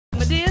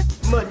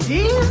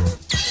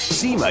Madea?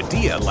 See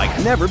Madea like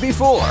never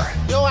before.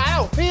 Yo, I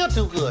don't feel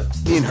too good.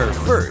 In her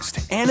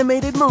first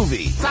animated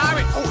movie.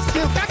 Sorry. Oh,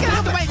 still, get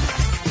out the way.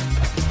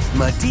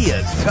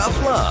 Madea's Tough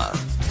Love.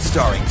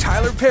 Starring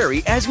Tyler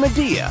Perry as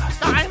Madea.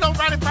 No, ain't no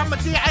running from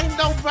Madea. Ain't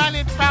no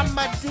running from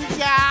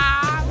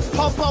Madea.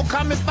 Popo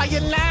coming for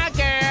your line,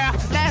 girl.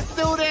 Let's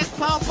do this,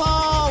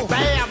 Popo.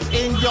 Bam,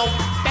 in your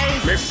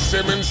face. Miss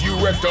Simmons, you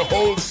wrecked a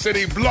whole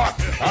city block.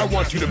 I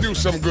want you to do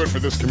some good for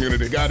this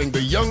community, guiding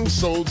the young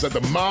souls at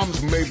the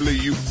Moms Mabley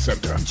Youth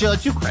Center.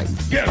 Judge, you crazy.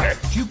 Get it?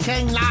 You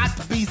can't lie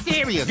to be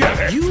serious. Get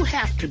it? You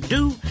have to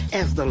do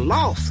as the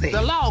law says.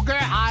 The law, girl.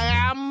 I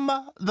am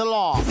the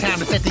law. Time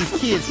to set these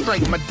kids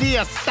straight,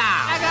 Madea style.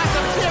 I got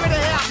some cheering to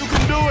help. You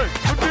can do it,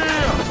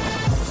 Madea.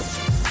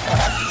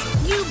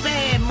 You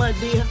bad,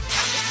 Madea.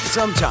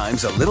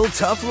 Sometimes a little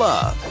tough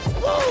love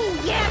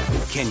Woo,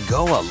 yes. can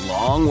go a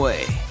long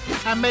way.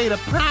 I made a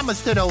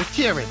promise to those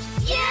children.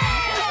 Yeah!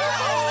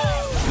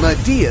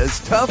 Madea's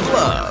Tough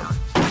Love.